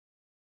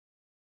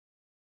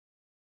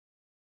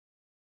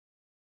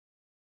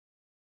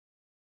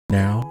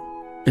Now,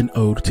 an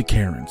ode to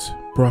Karens,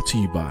 brought to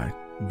you by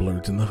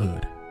Blerds in the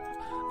Hood.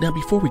 Now,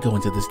 before we go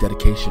into this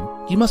dedication,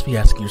 you must be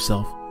asking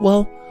yourself,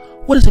 well,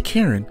 what is a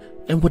Karen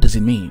and what does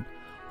it mean?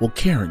 Well,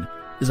 Karen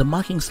is a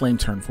mocking slang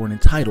term for an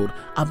entitled,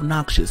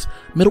 obnoxious,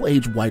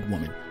 middle-aged white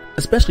woman,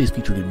 especially as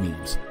featured in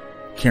memes.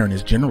 Karen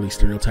is generally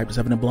stereotyped as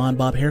having a blonde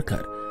bob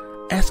haircut,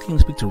 asking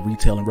to speak to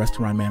retail and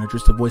restaurant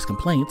managers to voice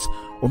complaints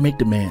or make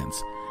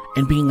demands,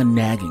 and being a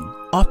nagging,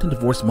 often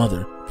divorced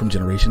mother from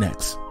Generation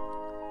X.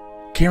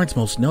 Karens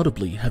most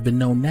notably have been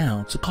known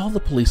now to call the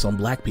police on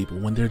black people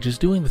when they're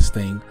just doing this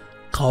thing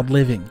called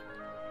living.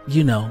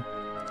 You know,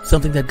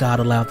 something that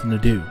God allowed them to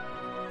do.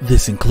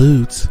 This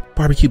includes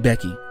Barbecue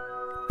Becky,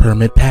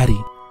 Permit Patty,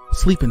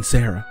 Sleepin'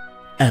 Sarah,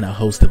 and a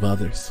host of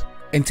others.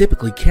 And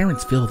typically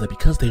Karens feel that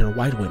because they are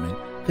white women,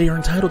 they are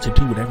entitled to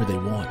do whatever they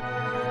want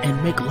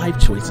and make life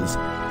choices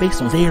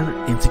based on their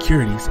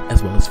insecurities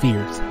as well as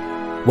fears.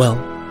 Well,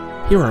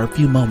 here are a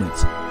few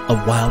moments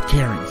of wild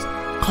Karens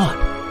caught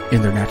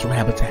in their natural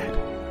habitat.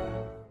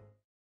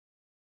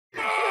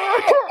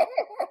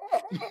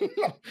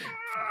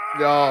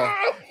 Y'all,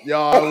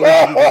 I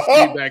wish you could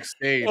see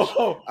backstage.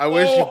 I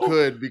wish you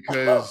could,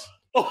 because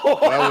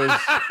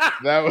that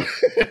was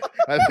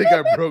I think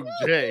I broke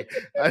Jay.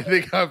 I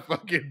think I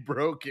fucking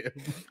broke him.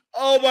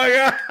 Oh my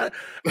god.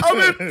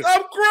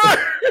 I'm crying.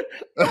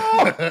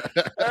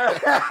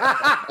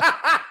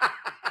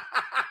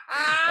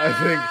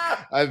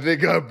 I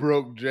think I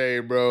broke Jay,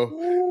 bro.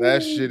 Ooh.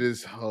 That shit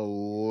is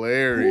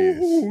hilarious.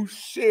 Oh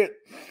shit.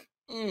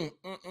 Oh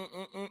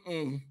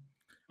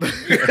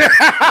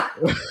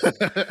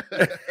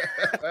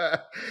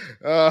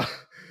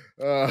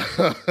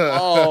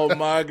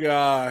my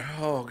god.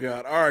 Oh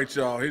god. All right,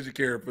 y'all. Here's your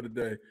carrot for the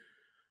day.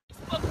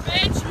 Facebook,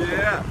 bitch.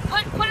 Yeah.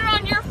 Put it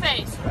on your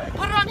face.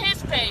 Put it on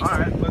his face. All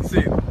right, let's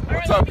see.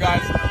 What's up,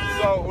 guys?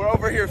 So we're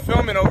over here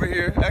filming over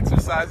here,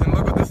 exercising.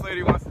 Look what this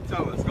lady wants to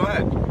tell us. Go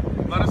ahead.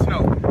 Let us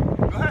know.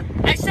 Go ahead.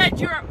 I said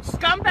you're a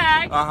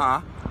scumbag.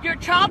 Uh-huh. You're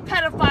child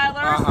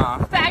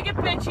pedophilers, faggot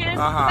bitches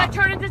that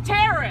turn into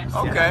terrorists.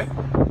 Okay.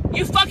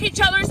 You fuck each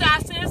other's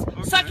asses,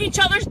 suck each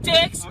other's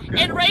dicks,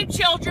 and rape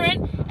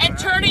children, and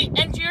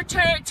you're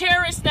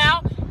terrorists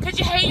now because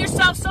you hate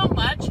yourself so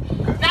much.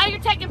 Now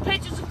you're taking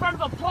pictures in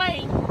front of a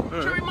plane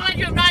to remind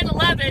you of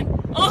 9/11.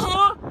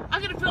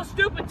 I'm gonna feel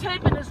stupid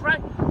taping this, right?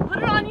 Put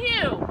it on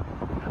you.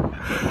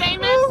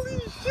 Famous.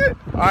 Holy shit!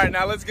 All right,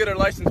 now let's get her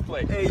license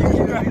plate. Hey, you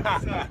can't make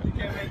this up. You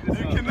can't make this up.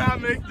 You cannot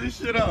make this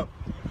shit up.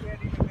 You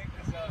can't even make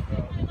this up, bro.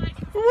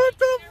 What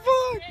the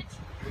fuck?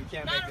 We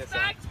can't make this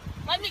up.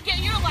 Let me get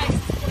your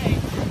license plate.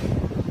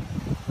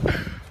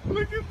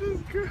 Look at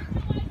this girl.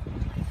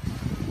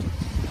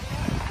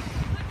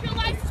 Put your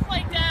license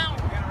plate down. You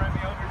gonna run me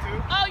over too?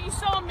 Oh, you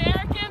so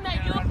American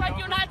that you look like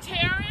you're not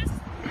terrorists?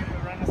 You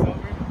gonna run us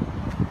over?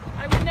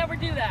 I would never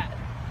do that.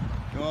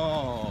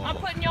 Oh. I'm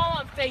putting y'all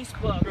on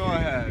Facebook. Go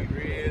ahead.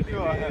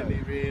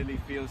 Really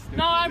feel stupid.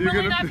 No, I'm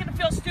really not going to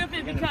feel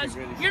stupid because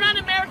you're not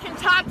American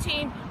top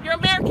team. You're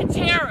American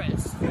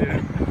terrorists.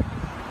 Yeah.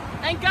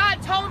 And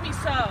God told me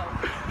so.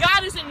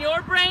 God is in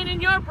your brain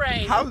and your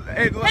brain.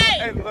 Hey, look,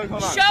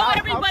 hold on. Show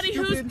everybody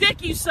whose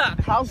dick you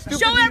suck. How stupid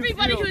Show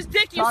everybody whose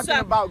dick you talking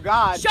suck. About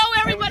God. Show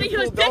everybody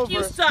whose dick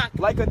you suck.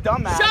 Like a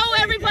dumbass. Show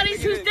everybody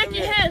whose dick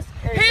you his.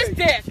 His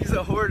dick. She's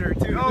a hoarder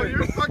too. Oh,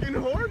 you're a fucking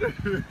hoarder.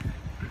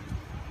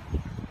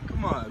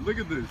 Come on, look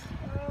at this.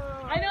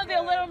 I know they're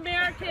a little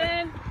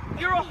American.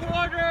 You're a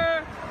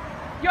hoarder.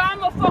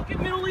 I'm a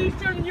fucking Middle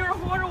Eastern and you're a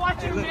hoarder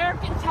watching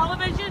American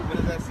television.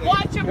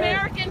 Watch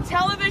American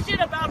television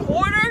about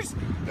hoarders?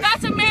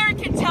 That's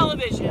American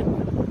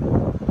television.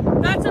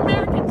 That's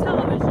American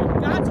television.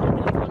 God told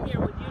me to come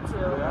here with you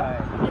two.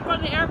 In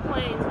front of the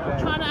airplanes,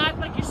 trying to act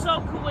like you're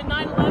so cool in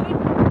 9/11.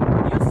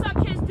 You suck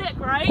his dick,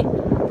 right?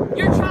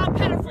 You're child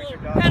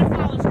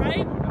pedophiles,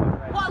 right?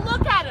 Well,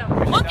 look at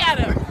him. Look at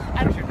him.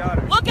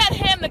 Look at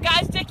him, the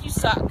guy's dick you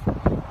suck.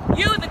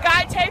 You, the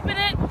guy taping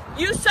it,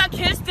 you suck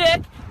his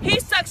dick. He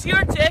sucks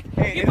your dick.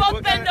 Hey, you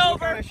both bend over.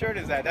 What kind of shirt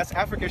is that? That's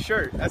Africa's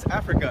shirt. That's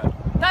Africa.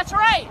 That's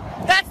right.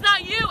 That's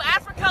not you.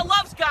 Africa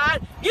loves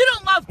God. You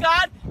don't love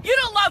God. You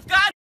don't love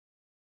God.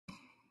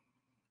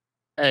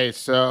 Hey,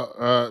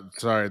 so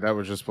sorry, that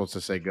was just supposed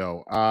to say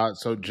go.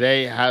 So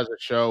Jay has a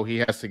show. He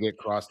has to get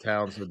cross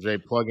town. So Jay,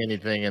 plug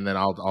anything, and then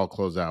I'll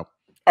close out.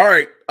 All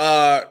right.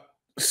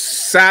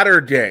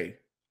 Saturday,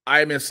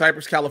 I am in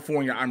Cypress,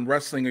 California. I'm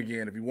wrestling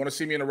again. If you want to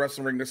see me in a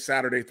wrestling ring this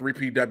Saturday, 3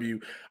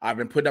 PW, I've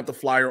been putting up the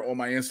flyer on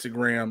my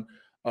Instagram,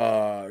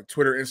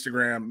 Twitter,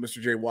 Instagram,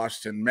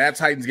 MrJayWashington. Mad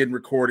Titans getting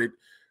recorded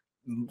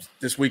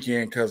this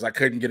weekend because I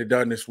couldn't get it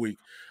done this week.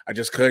 I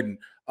just couldn't.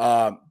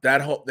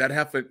 That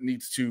heifer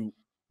needs to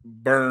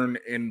burn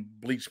in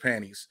bleach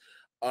panties.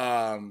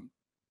 Yeah,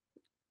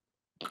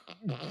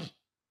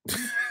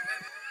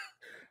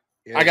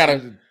 I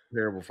gotta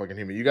terrible fucking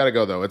human. You gotta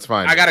go though. It's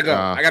fine. I gotta go.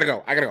 I gotta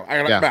go.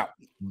 Yeah. Out.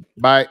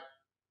 Bye.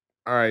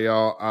 All right,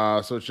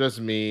 y'all. So it's just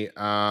me.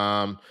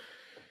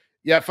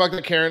 Yeah, fuck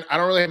that Karen. I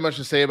don't really have much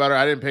to say about her.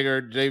 I didn't pick her.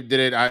 Jay did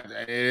it.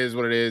 It is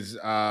what it is.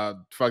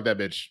 Fuck that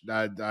bitch.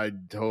 I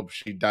hope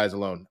she dies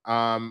alone.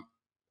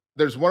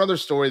 there's one other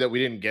story that we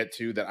didn't get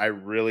to that I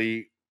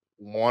really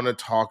want to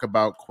talk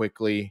about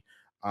quickly,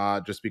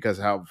 just because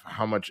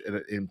how much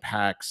it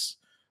impacts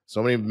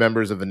so many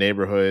members of the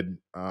neighborhood.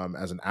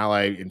 As an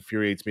ally,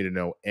 infuriates me to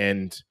no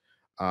end.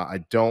 I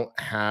don't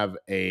have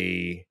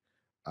a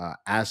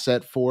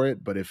asset for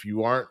it, but if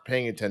you aren't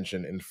paying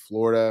attention, in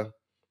Florida,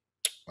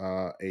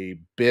 a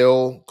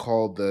bill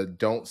called the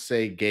Don't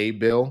Say Gay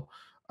bill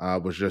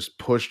was just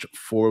pushed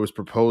forward. It was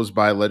proposed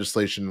by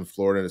legislation in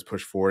Florida and is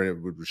pushed forward.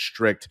 It would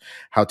restrict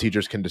how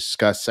teachers can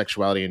discuss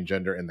sexuality and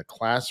gender in the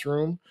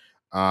classroom.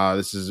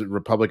 This is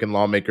Republican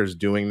lawmakers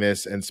doing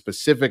this, and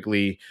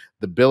specifically,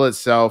 the bill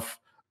itself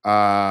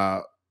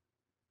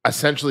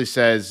essentially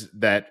says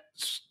that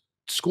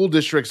school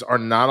districts are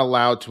not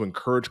allowed to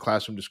encourage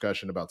classroom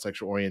discussion about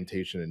sexual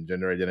orientation and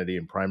gender identity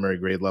in primary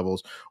grade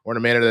levels or in a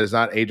manner that is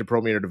not age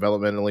appropriate or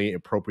developmentally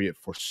appropriate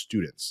for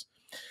students.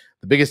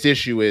 The biggest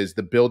issue is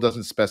the bill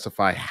doesn't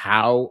specify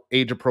how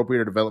age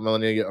appropriate or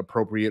developmentally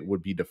appropriate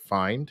would be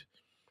defined.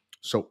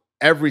 So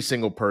every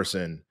single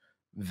person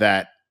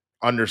that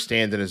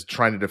understands and is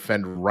trying to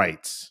defend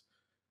rights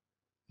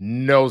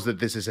knows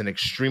that this is an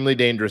extremely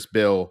dangerous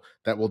bill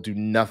that will do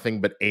nothing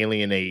but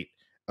alienate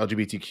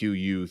LGBTQ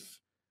youth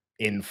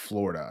in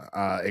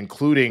Florida,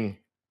 including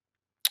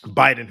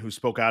Biden, who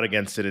spoke out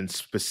against it and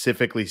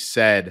specifically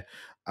said,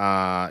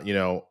 I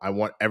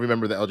want every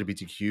member of the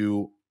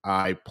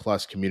LGBTQI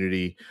plus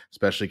community,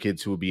 especially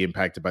kids who will be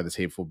impacted by this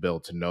hateful bill,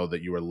 to know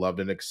that you are loved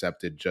and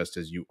accepted just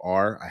as you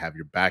are. I have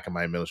your back, and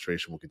my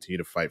administration will continue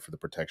to fight for the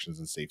protections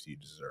and safety you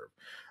deserve.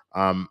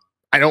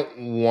 I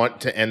don't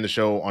want to end the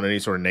show on any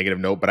sort of negative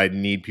note, but I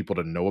need people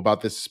to know about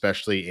this,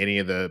 especially any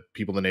of the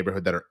people in the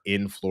neighborhood that are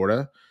in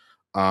Florida.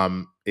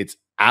 It's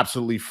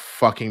absolutely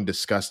fucking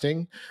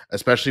disgusting,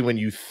 especially when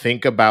you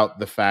think about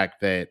the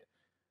fact that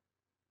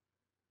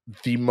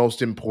the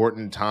most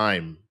important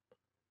time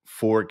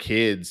for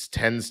kids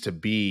tends to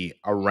be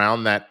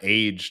around that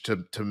age.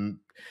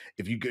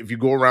 If you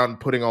go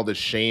around putting all this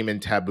shame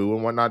and taboo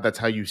and whatnot, that's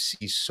how you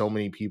see so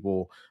many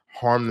people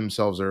harm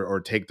themselves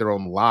or take their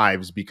own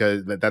lives,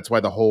 because that's why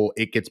the whole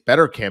It Gets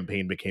Better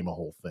campaign became a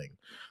whole thing.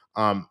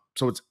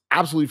 So it's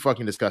absolutely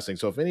fucking disgusting.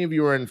 So if any of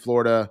you are in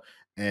Florida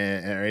or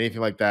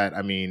anything like that,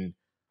 I mean,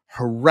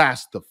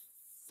 harass the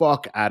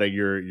fuck out of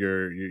your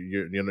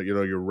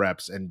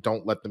reps, and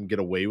don't let them get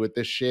away with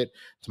this shit.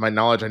 To my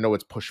knowledge, I know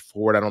it's pushed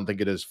forward. I don't think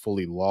it is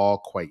fully law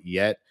quite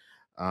yet.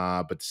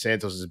 But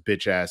Santos'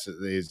 bitch ass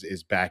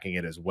is backing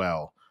it as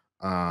well.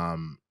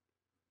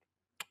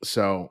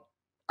 So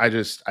I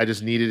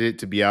just needed it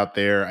to be out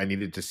there. I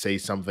needed to say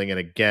something. And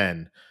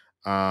again,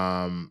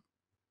 And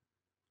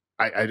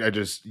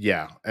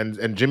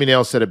Jimmy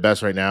Nail said it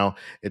best right now.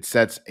 It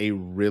sets a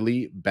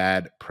really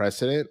bad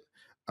precedent.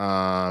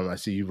 I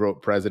see you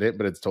wrote president,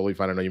 but it's totally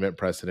fine. I know you meant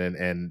precedent,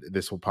 and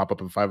this will pop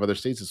up in 5 other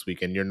states this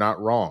week, and you're not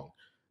wrong.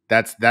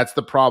 That's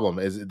the problem.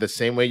 Is the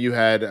same way you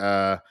had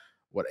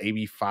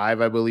AB 5,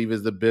 I believe,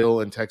 is the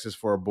bill in Texas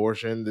for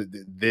abortion.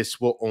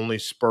 This will only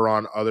spur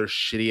on other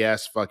shitty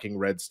ass fucking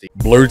red states.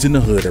 Blerds in the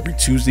Hood every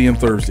Tuesday and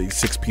Thursday,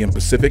 6 p.m.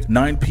 Pacific,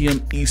 9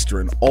 p.m.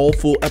 Eastern. All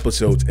full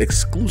episodes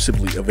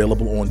exclusively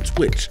available on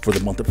Twitch for the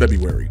month of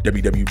February.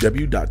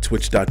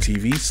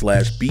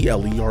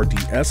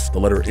 www.twitch.tv/BLERDS, the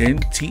letter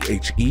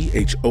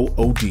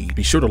NTHEHOOD.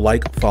 Be sure to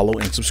like, follow,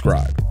 and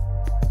subscribe.